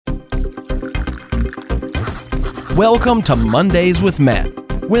Welcome to Mondays with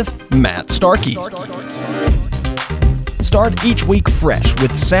Matt Starkey. Start each week fresh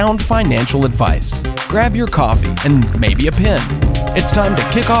with sound financial advice. Grab your coffee and maybe a pen. It's time to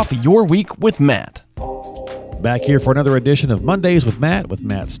kick off your week with Matt. Back here for another edition of Mondays with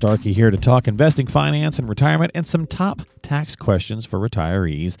Matt Starkey, here to talk investing, finance, and retirement, and some top tax questions for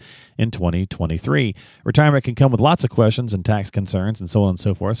retirees in 2023. Retirement can come with lots of questions and tax concerns and so on and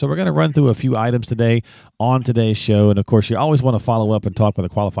so forth. So we're going to run through a few items today on today's show. And of course, you always want to follow up and talk with a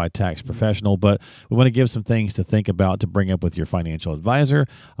qualified tax professional, but we want to give some things to think about to bring up with your financial advisor,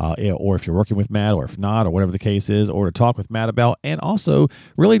 or if you're working with Matt, or if not, or whatever the case is, or to talk with Matt about. And also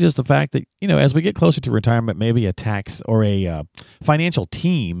really just the fact that, as we get closer to retirement, maybe a tax or a financial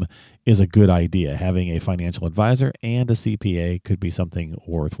team is a good idea. Having a financial advisor and a CPA could be something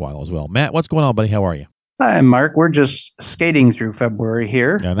worthwhile as well. Matt, what's going on, buddy? How are you? Hi, Mark. We're just skating through February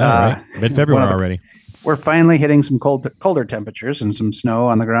here. I know, right? Mid-February already. We're finally hitting some colder temperatures and some snow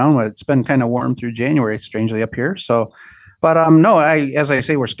on the ground. It's been kind of warm through January, strangely, up here. So, but as I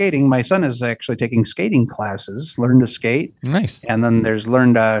say, we're skating. My son is actually taking skating classes, learn to skate. Nice. And then there's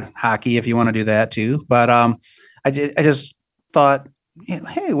learn hockey if you want to do that too. But I just thought,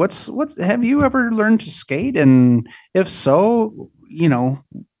 hey, what have you ever learned to skate? And if so, do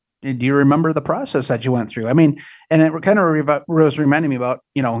you remember the process that you went through? I mean, and it kind of was reminding me about,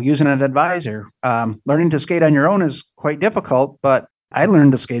 using an advisor. Learning to skate on your own is quite difficult, but I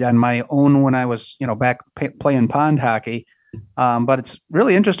learned to skate on my own when I was, back playing pond hockey. But it's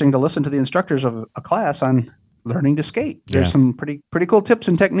really interesting to listen to the instructors of a class on learning to skate. There's some pretty cool tips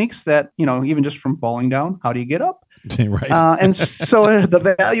and techniques that, even just from falling down, how do you get up? Right. And so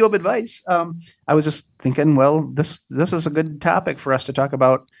the value of advice, I was just thinking, well, this is a good topic for us to talk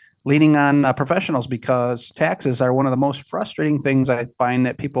about, leaning on professionals, because taxes are one of the most frustrating things I find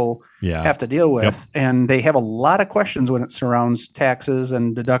that people have to deal with. Yep. And they have a lot of questions when it surrounds taxes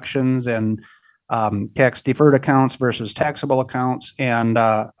and deductions and tax deferred accounts versus taxable accounts. And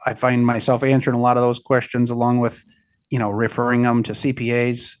I find myself answering a lot of those questions along with referring them to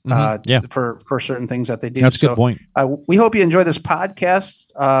CPAs for certain things that they do. That's a good point. We hope you enjoy this podcast.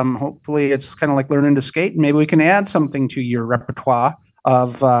 Hopefully it's kind of like learning to skate, and maybe we can add something to your repertoire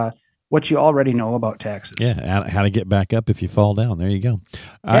of what you already know about taxes. Yeah, how to get back up if you fall down. There you go.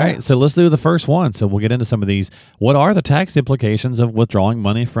 All right, so let's do the first one. So we'll get into some of these. What are the tax implications of withdrawing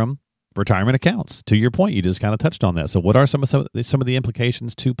money from retirement accounts? To your point, you just kind of touched on that. So what are some of the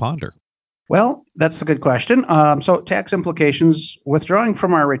implications to ponder? Well, that's a good question. So tax implications, withdrawing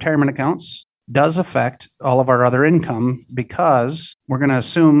from our retirement accounts does affect all of our other income, because we're going to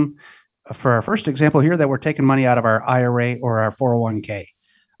assume for our first example here that we're taking money out of our IRA or our 401k.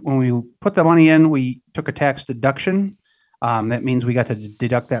 When we put the money in, we took a tax deduction. That means we got to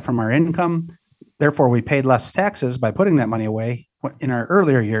deduct that from our income. Therefore, we paid less taxes by putting that money away in our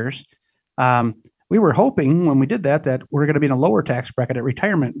earlier years. We were hoping when we did that we're going to be in a lower tax bracket at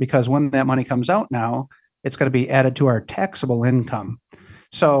retirement, because when that money comes out now, it's going to be added to our taxable income.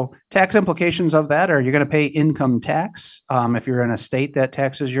 So tax implications of that are you're going to pay income tax. If you're in a state that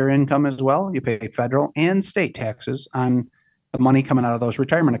taxes your income as well, you pay federal and state taxes on the money coming out of those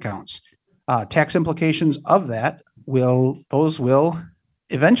retirement accounts. Tax implications of that will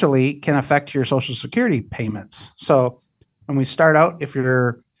eventually can affect your Social Security payments. So when we start out, if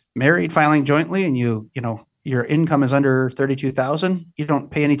you're married filing jointly and your income is under $32,000, you don't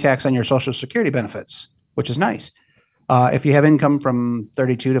pay any tax on your Social Security benefits, which is nice. If you have income from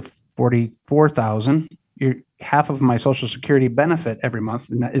 $32,000 to $44,000, half of my Social Security benefit every month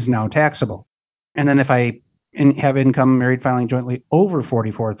is now taxable. And then if I have income married filing jointly over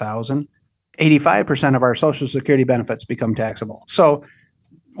 $44,000, 85% of our Social Security benefits become taxable. So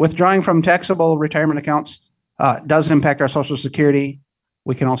withdrawing from taxable retirement accounts does impact our Social Security.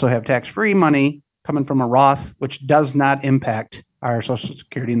 We can also have tax-free money coming from a Roth, which does not impact our Social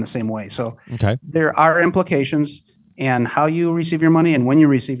Security in the same way. So There are implications, and how you receive your money and when you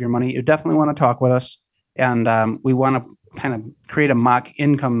receive your money, you definitely want to talk with us. And we want to kind of create a mock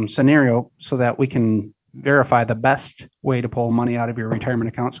income scenario so that we can verify the best way to pull money out of your retirement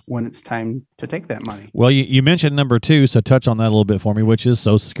accounts when it's time to take that money. Well, you mentioned number 2, so touch on that a little bit for me, which is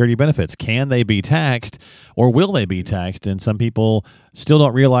Social Security benefits. Can they be taxed, or will they be taxed? And some people still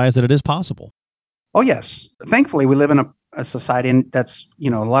don't realize that it is possible. Oh, yes. Thankfully, we live in a society that's, a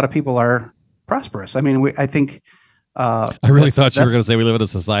lot of people are prosperous. I mean, I think... I really thought you were going to say we live in a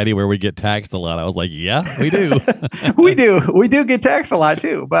society where we get taxed a lot. I was like, yeah, we do. We do get taxed a lot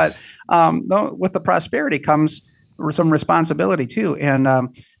too. But with the prosperity comes some responsibility too.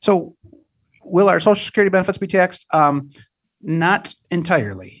 And so will our Social Security benefits be taxed? Not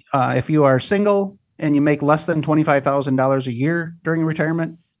entirely. If you are single and you make less than $25,000 a year during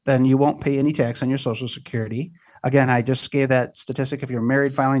retirement, then you won't pay any tax on your Social Security. Again, I just gave that statistic. If you're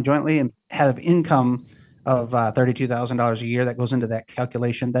married filing jointly and have income of $32,000 a year that goes into that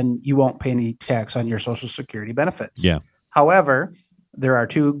calculation, then you won't pay any tax on your Social Security benefits. Yeah. However, there are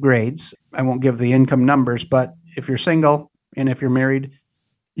two grades. I won't give the income numbers, but if you're single and if you're married,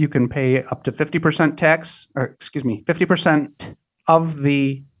 you can pay up to 50% tax, 50% of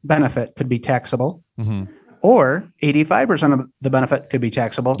the benefit could be taxable, or 85% of the benefit could be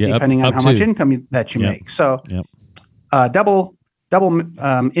taxable, depending on how much income that you make. So, double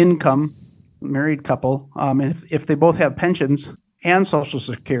income married couple, and if they both have pensions and Social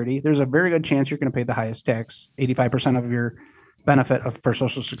Security, there's a very good chance you're going to pay the highest tax. 85% of your benefit for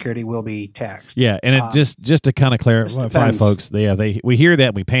Social Security will be taxed. Yeah, and it just to kind of clarify, folks, we hear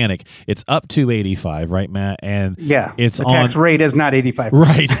that, we panic. It's up to 85, right, Matt? And it's the tax rate is not 85%.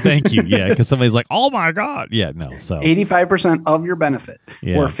 Right, thank you. Yeah, because somebody's like, oh my God. Yeah, no. So 85% of your benefit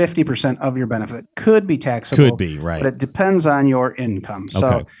or 50% of your benefit could be taxable. Could be, right. But it depends on your income.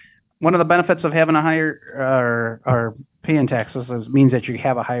 So one of the benefits of having a higher or paying taxes means that you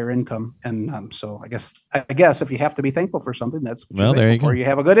have a higher income, and so I guess if you have to be thankful for something, that's what there you go. Or you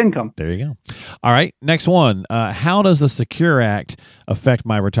have a good income. There you go. All right, next one. How does the Secure Act affect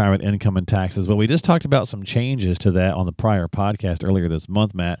my retirement income and taxes? Well, we just talked about some changes to that on the prior podcast earlier this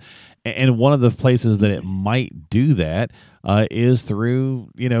month, Matt. And one of the places that it might do that is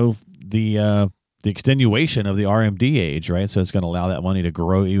through the extenuation of the RMD age, right? So it's going to allow that money to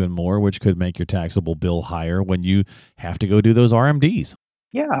grow even more, which could make your taxable bill higher when you have to go do those RMDs.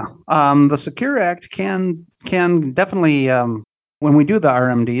 Yeah. The Secure Act can definitely, when we do the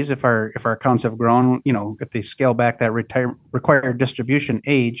RMDs, if our accounts have grown, if they scale back that required distribution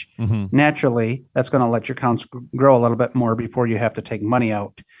age, naturally, that's going to let your accounts grow a little bit more before you have to take money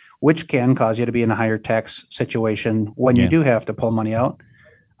out, which can cause you to be in a higher tax situation when you do have to pull money out.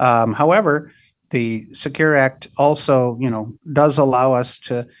 However, the Secure Act also, does allow us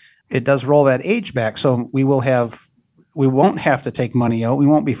it does roll that age back. So we won't have to take money out. We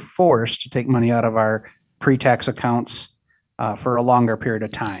won't be forced to take money out of our pre-tax accounts for a longer period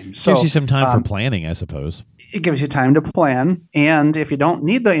of time. So gives you some time for planning, I suppose. It gives you time to plan. And if you don't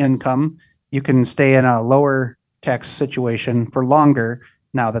need the income, you can stay in a lower tax situation for longer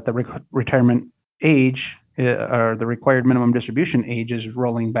now that the retirement age or the required minimum distribution age is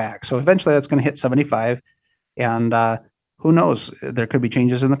rolling back. So eventually that's going to hit 75, and who knows? There could be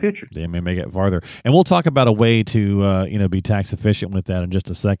changes in the future. They may make it farther. And we'll talk about a way to be tax efficient with that in just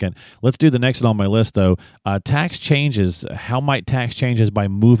a second. Let's do the next one on my list, though. Tax changes. How might tax changes by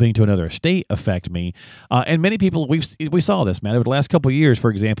moving to another state affect me? And many people, we saw this, Matt, over the last couple of years,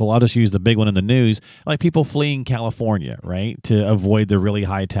 for example. I'll just use the big one in the news, like people fleeing California, right, to avoid the really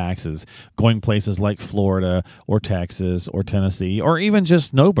high taxes, going places like Florida or Texas or Tennessee, or even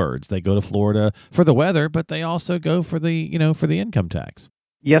just snowbirds. They go to Florida for the weather, but they also go for the income tax.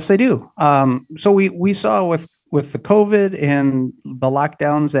 Yes, they do. So we saw with the COVID and the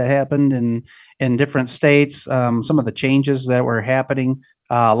lockdowns that happened in different states, some of the changes that were happening,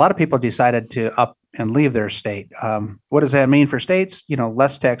 a lot of people decided to up and leave their state. What does that mean for states?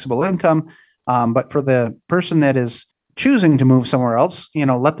 Less taxable income. But for the person that is choosing to move somewhere else,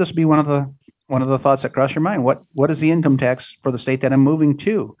 let this be one of the thoughts that cross your mind. What is the income tax for the state that I'm moving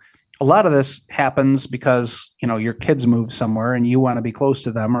to? A lot of this happens because, your kids moved somewhere and you want to be close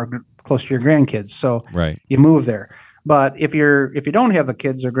to them or close to your grandkids. So you move there. But if you don't have the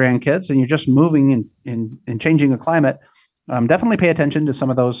kids or grandkids and you're just moving and changing the climate, definitely pay attention to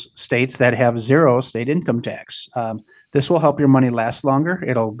some of those states that have zero state income tax. This will help your money last longer.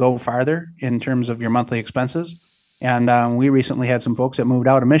 It'll go farther in terms of your monthly expenses. And we recently had some folks that moved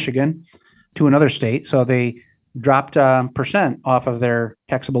out of Michigan to another state. So they dropped percent off of their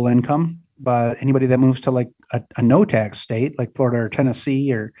taxable income. But anybody that moves to like a no tax state like Florida or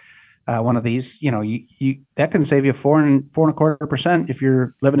Tennessee or one of these, you that can save you 4.25% if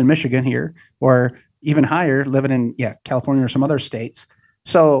you're living in Michigan here, or even higher living in California or some other states.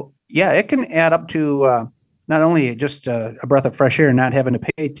 So it can add up to not only just a breath of fresh air, not having to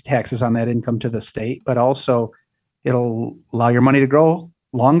pay taxes on that income to the state, but also it'll allow your money to grow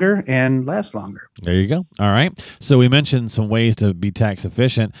longer and last longer. There you go. All right. So we mentioned some ways to be tax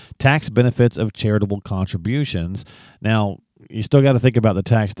efficient, tax benefits of charitable contributions. Now, you still got to think about the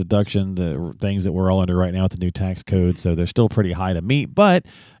tax deduction, the things that we're all under right now with the new tax code. So they're still pretty high to meet. But,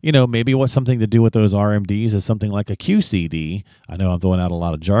 maybe what's something to do with those RMDs is something like a QCD. I know I'm throwing out a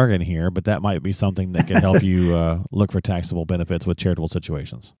lot of jargon here, but that might be something that can help you look for taxable benefits with charitable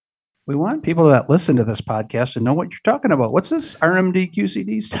situations. We want people that listen to this podcast to know what you're talking about. What's this RMD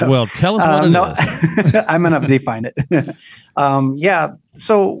QCD stuff? Well, tell us what it is. I'm going to define it.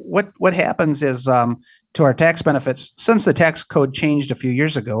 So what happens is to our tax benefits, since the tax code changed a few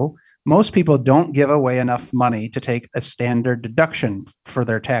years ago, most people don't give away enough money to take a standard deduction for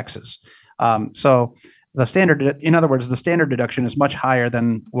their taxes. So the standard, in other words, the standard deduction is much higher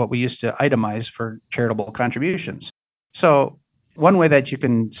than what we used to itemize for charitable contributions. So one way that you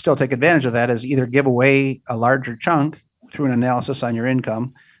can still take advantage of that is either give away a larger chunk through an analysis on your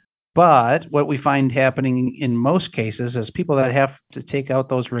income. But what we find happening in most cases is people that have to take out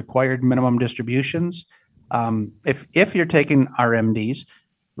those required minimum distributions. If you're taking RMDs,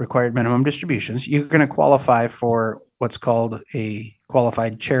 required minimum distributions, you're going to qualify for what's called a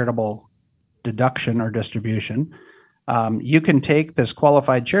qualified charitable deduction or distribution. You can take this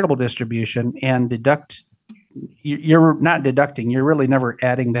qualified charitable distribution and deduct. You're not deducting, you're really never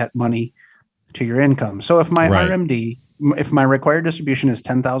adding that money to your income. So if my RMD, if my required distribution is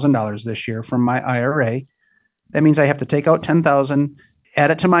 $10,000 this year from my IRA, that means I have to take out $10,000,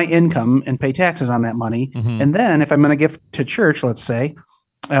 add it to my income and pay taxes on that money. Mm-hmm. And then if I'm going to give to church, let's say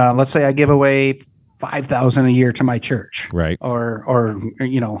I give away $5,000 a year to my church, right? Or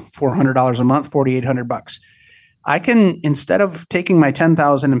 $400 a month, $4,800. I can, instead of taking my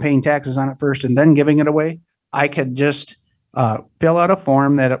 $10,000 and paying taxes on it first and then giving it away, I could just fill out a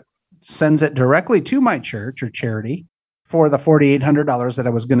form that sends it directly to my church or charity for the $4,800 that I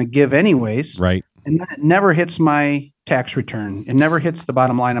was going to give anyways. Right. And then it never hits my tax return. It never hits the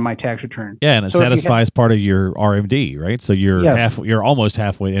bottom line of my tax return. Yeah, and it satisfies part of your RMD, right? So you're almost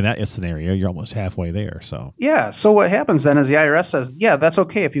halfway in that scenario. You're almost halfway there. So yeah. So what happens then is the IRS says, yeah, that's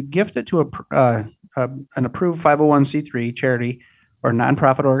okay if you gift it to an approved 501c3 charity or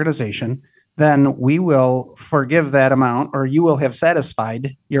nonprofit organization. Then we will forgive that amount, or you will have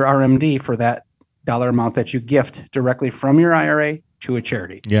satisfied your RMD for that dollar amount that you gift directly from your IRA to a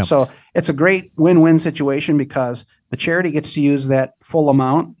charity. Yeah. So it's a great win-win situation because the charity gets to use that full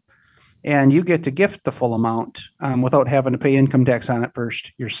amount and you get to gift the full amount without having to pay income tax on it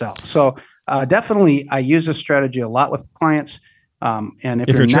first yourself. So definitely I use this strategy a lot with clients. And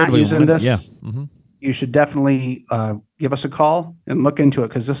if you're not using this, you should definitely give us a call and look into it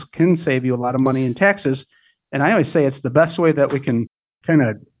because this can save you a lot of money in taxes. And I always say it's the best way that we can kind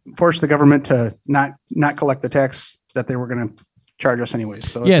of force the government to not collect the tax that they were going to charge us anyways.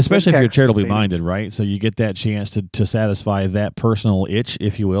 So yeah, especially if you're charitably minded, right? So you get that chance to satisfy that personal itch,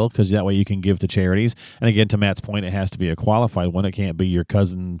 if you will, because that way you can give to charities. And again, to Matt's point, it has to be a qualified one. It can't be your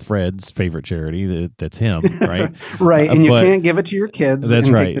cousin Fred's favorite charity. That's him, right? Right. And you can't give it to your kids that's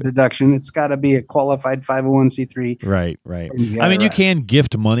and right. take the deduction. It's got to be a qualified 501c3. Right. I mean, you can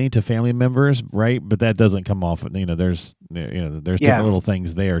gift money to family members, right? But that doesn't come off. There's different little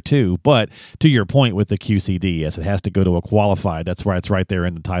things there too. But to your point with the QCD, yes, it has to go to a qualified. That's why it's right there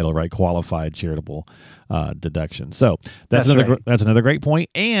in the title, right? Qualified charitable deduction. So that's another great point.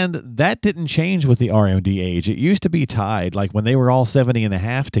 And that didn't change with the RMD age. It used to be tied, like when they were all 70 and a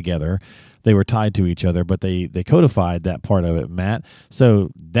half together, they were tied to each other, but they codified that part of it, Matt.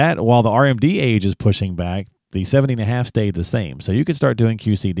 So that while the RMD age is pushing back, the 70 and a half stayed the same. So you could start doing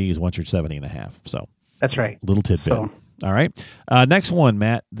QCDs once you're 70 and a half. So that's right. Little tidbit. All right. Next one,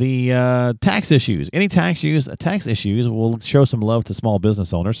 Matt, the tax issues. Any tax issues will show some love to small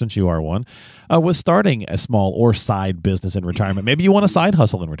business owners, since you are one, with starting a small or side business in retirement. Maybe you want a side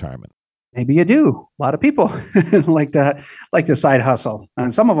hustle in retirement. Maybe you do. A lot of people like to side hustle,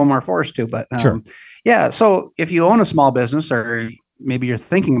 and some of them are forced to. But sure. Yeah. So if you own a small business, or maybe you're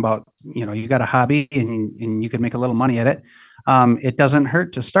thinking about, you got a hobby and you can make a little money at it. It doesn't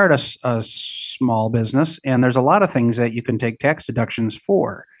hurt to start a small business, and there's a lot of things that you can take tax deductions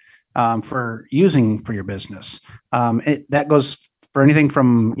for using for your business. That goes for anything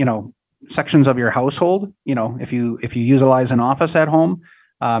from sections of your household. If you utilize an office at home,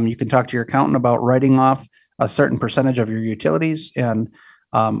 you can talk to your accountant about writing off a certain percentage of your utilities and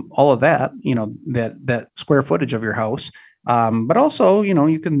all of that. That square footage of your house. But also,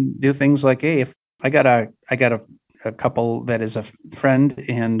 you can do things like, hey, if I got a couple that is a friend,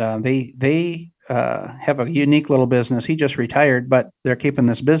 and they have a unique little business. He just retired, but they're keeping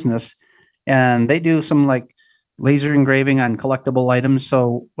this business, and they do some like laser engraving on collectible items.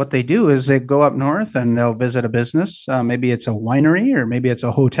 So what they do is they go up north and they'll visit a business. Maybe it's a winery or maybe it's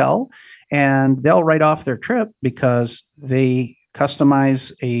a hotel, and they'll write off their trip because they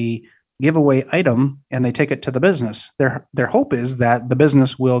customize a giveaway item and they take it to the business. Their hope is that the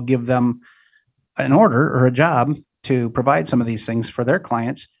business will give them an order or a job to provide some of these things for their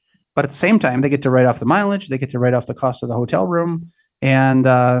clients. But at the same time, they get to write off the mileage. They get to write off the cost of the hotel room. And,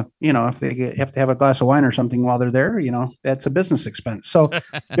 if they have to have a glass of wine or something while they're there, that's a business expense. So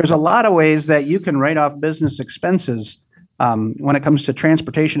there's a lot of ways that you can write off business expenses when it comes to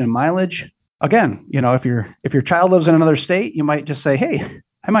transportation and mileage. Again, if your child lives in another state, you might just say, hey,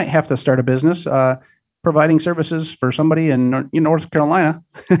 I might have to start a business providing services for somebody in North Carolina.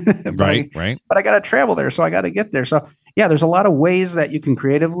 Right. But I got to travel there, so I got to get there. So yeah, there's a lot of ways that you can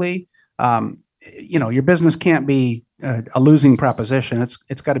creatively, your business can't be a losing proposition.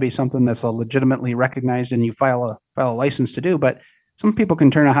 It's got to be something that's legitimately recognized, and you file a license to do. But some people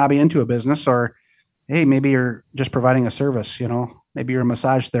can turn a hobby into a business, or hey, maybe you're just providing a service. Maybe you're a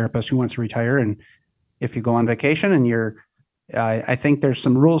massage therapist who wants to retire, and if you go on vacation and I think there's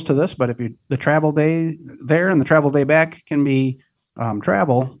some rules to this, but if the travel day there and the travel day back can be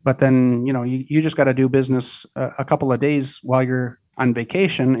travel, but then you just got to do business a couple of days while you're on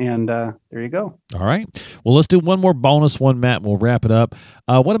vacation, and there you go. All right. Well, let's do one more bonus one, Matt, and we'll wrap it up.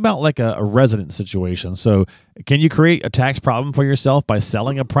 What about like a resident situation? So can you create a tax problem for yourself by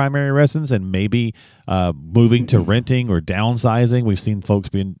selling a primary residence and maybe moving to renting or downsizing? We've seen folks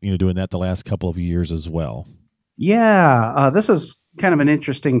doing that the last couple of years as well. Yeah, this is kind of an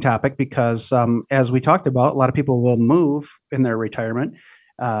interesting topic because as we talked about, a lot of people will move in their retirement,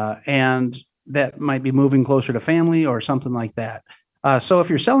 and that might be moving closer to family or something like that. So if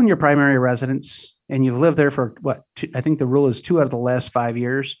you're selling your primary residence and you've lived there for I think the rule is 2 out of the last 5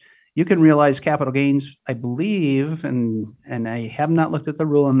 years, you can realize capital gains, I believe, and I have not looked at the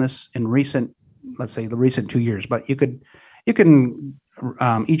rule on this in recent 2 years, but you can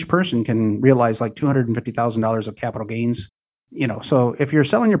each person can realize like $250,000 of capital gains. So if you're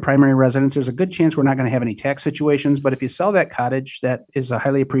selling your primary residence, there's a good chance we're not going to have any tax situations. But if you sell that cottage that is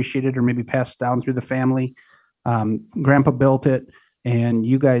highly appreciated or maybe passed down through the family, grandpa built it and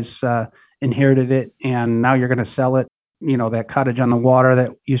you guys inherited it, and now you're going to sell it. That cottage on the water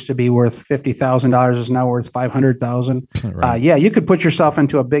that used to be worth $50,000 is now worth $500,000. Right. You could put yourself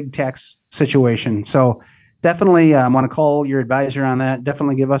into a big tax situation. So definitely want to call your advisor on that.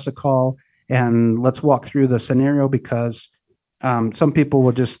 Definitely give us a call and let's walk through the scenario, because some people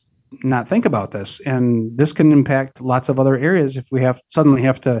will just not think about this, and this can impact lots of other areas if we suddenly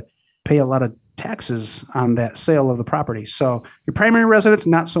have to pay a lot of taxes on that sale of the property. So your primary residence,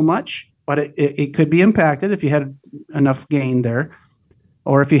 not so much, but it could be impacted if you had enough gain there,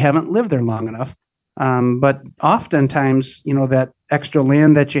 or if you haven't lived there long enough. But oftentimes, that extra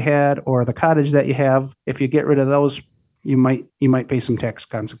land that you had or the cottage that you have, if you get rid of those, you might pay some tax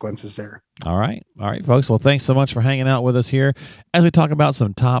consequences there. All right, folks. Well, thanks so much for hanging out with us here as we talk about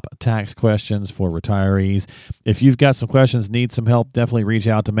some top tax questions for retirees. If you've got some questions, need some help, definitely reach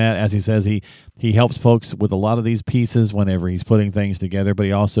out to Matt. As he says, he helps folks with a lot of these pieces whenever he's putting things together, but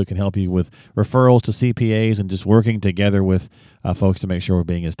he also can help you with referrals to CPAs and just working together with folks to make sure we're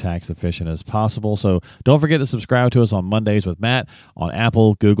being as tax efficient as possible. So don't forget to subscribe to us on Mondays with Matt on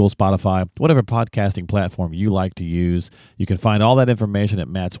Apple, Google, Spotify, whatever podcasting platform you like to use. You can find all that information at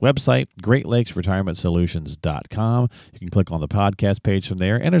Matt's website, GreatLakesRetirementSolutions.com. You can click on the podcast page from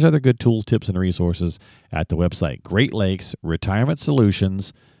there, and there's other good tools, tips, and resources at the website,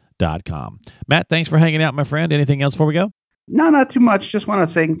 GreatLakesRetirementSolutions.com. Matt, thanks for hanging out, my friend. Anything else before we go? No, not too much. Just want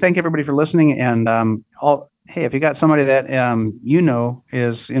to say thank everybody for listening, and hey, if you got somebody that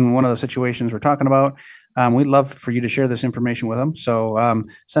is in one of the situations we're talking about, we'd love for you to share this information with them. So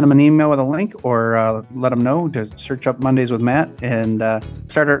send them an email with a link, or let them know to search up Mondays with Matt and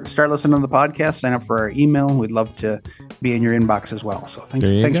start listening to the podcast. Sign up for our email. We'd love to be in your inbox as well. So thanks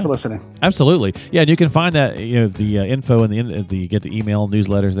for listening. Absolutely. Yeah, and you can find that the info and you get the email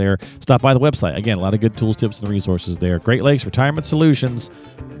newsletters there. Stop by the website. Again, a lot of good tools, tips, and resources there.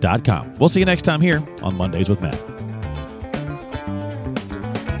 GreatLakesRetirementSolutions.com. We'll see you next time here on Mondays with Matt.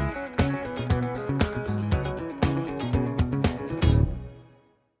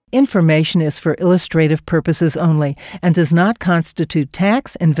 Information is for illustrative purposes only and does not constitute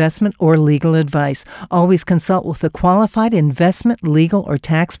tax, investment, or legal advice. Always consult with a qualified investment, legal, or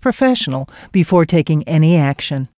tax professional before taking any action.